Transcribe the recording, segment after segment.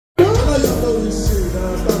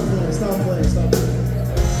Stop playing.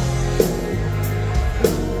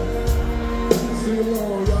 Sing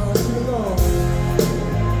along, y'all, sing along.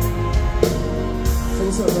 So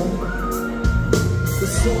what's up, man?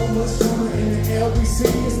 There's so much drama in the LBC.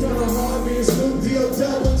 It's kinda hard being Snoop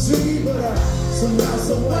D-O-double G, but somehow,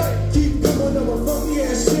 some way, keep coming up with funky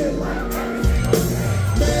ass shit like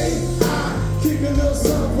May I kick a little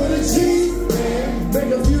something for the G and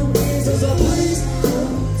make a few ends as I please.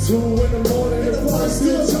 2 in the morning, and the party's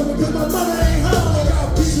still jumping cause my mother ain't home. I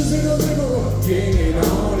got pieces in the living room, getting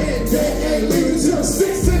on it. They ain't leaving till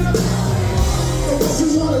 6 in the morning. So what you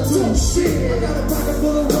wanna do? Shit, I got a pocket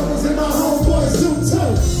full of rubbers and my homeboys do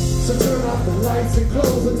too. So turn off the lights and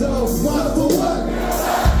close the doors. Why for what?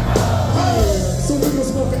 Hey, so we gon'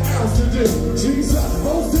 smoke an ounce to this. G's up,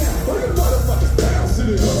 both down. Why you motherfuckers bounce to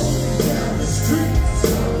this? Down the street,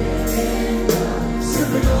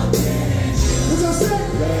 sipping on what I say?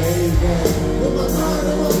 With my mind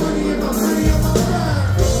on my money and my money on my mind.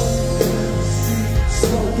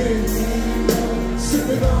 Smoking,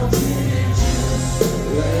 sipping on gin and juice.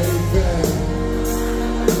 Laid back.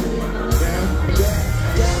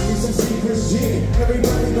 Got me some secret gin.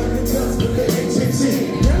 Everybody like to tell us what they HHG.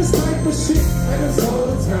 Now this type of shit happens all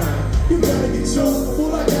the time. You gotta get yours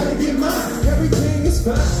before I gotta get mine. Everything is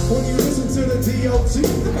fine when you listen to the D.O.T.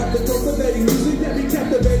 I got the cultivating music that be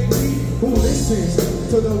captivating me. Who listens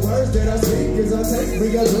to the words that I speak? As I take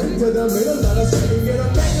me a drink to the middle of the street and get a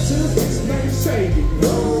back into the bitch named Shady.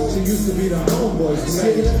 She used to be the homeboy's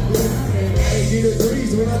name. 80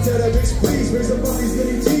 degrees when I tell that bitch, please raise up on these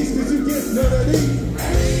little G's, cause you get none of these.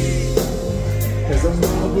 As I'm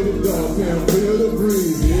out with a dog, can't feel the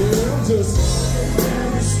breeze. Yeah, I'm just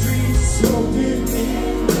down the street, smoking,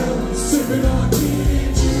 sipping on gin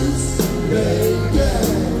and juice. Laid back,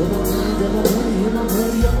 with my mind, got my money, and my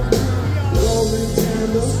money on my mind. Rolling down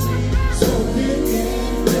the street, smoking,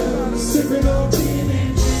 sipping on gin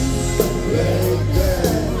and juice. Laid back.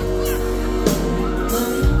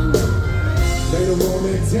 Later on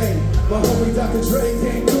that day, my homie Dr. Dre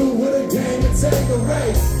came through with a gang and Tangeray.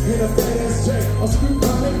 In a fat ass J, I'll scream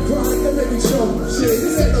chronic, that make me choke. Shit,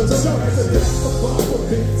 this ain't no joke. It's a death of all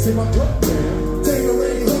of it. See my club now.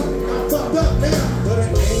 Tangeray up, I'm fucked up now. But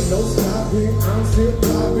it ain't no stopping, I'm still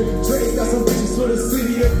popping. Dre got some bitches for the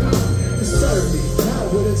city to come and serve me. Now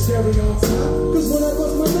with a cherry on top. Cause when I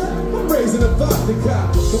bust my nut, I'm raising a vodka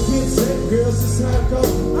cop. The pin said, girls, this how it goes.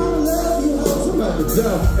 I love you, hoes, I'm out the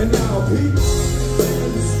door. And now people in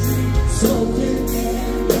the street, smoking,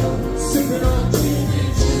 sipping on gin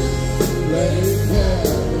and juice. Laid back,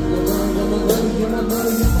 my mind on my money, and my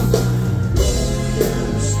money on my mind. Down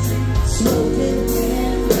the street, smoking,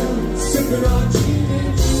 sipping on gin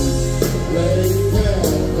and juice. Laid back,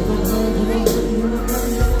 my mind on my money, and my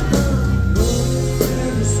money on my mind.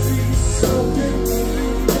 Down the street, smoking,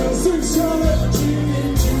 sing Charlotte, gin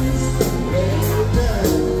and juice. Laid back.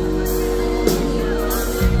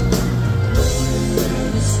 Down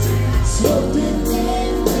the street, smoking,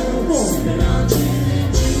 sipping on gin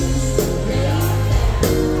and juice.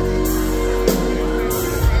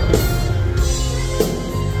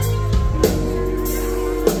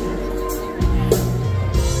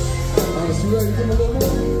 You ready to give him a little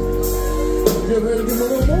more? You ready to give him a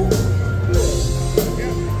little more?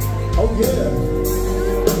 Yeah. Oh yeah.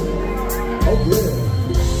 Oh yeah.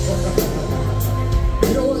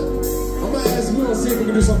 You know what? I'm gonna ask you to see if we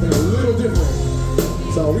can do something a little different.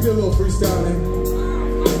 So we did a little freestyling.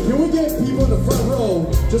 Can we get people in the front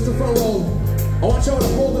row, just the front row? I want y'all to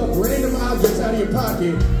hold up random objects out of your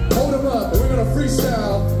pocket. Hold them up, and we're gonna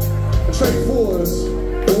freestyle and trade fours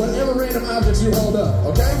for whatever random objects you hold up,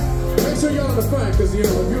 okay? Make sure y'all in the front, because you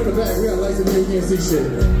know, if you're in the back, we got lights in here, you can't see shit.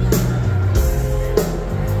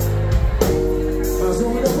 So you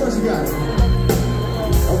wanna go first, you got it?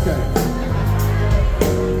 Okay.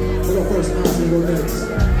 We'll go first, I'll go next.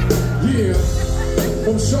 Yeah.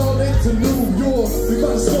 From Charlotte to New York, we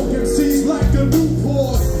got smoke MCs like the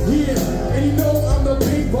Newport. Yeah, and you know I'm the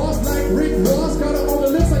big boss like Rick Ross. Got it on the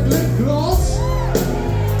lips like lip gloss.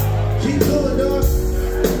 Keep going, dog.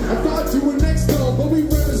 I thought you were next though, but we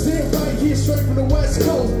represent right here straight from the West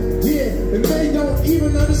Coast. Yeah, and they don't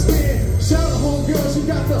even understand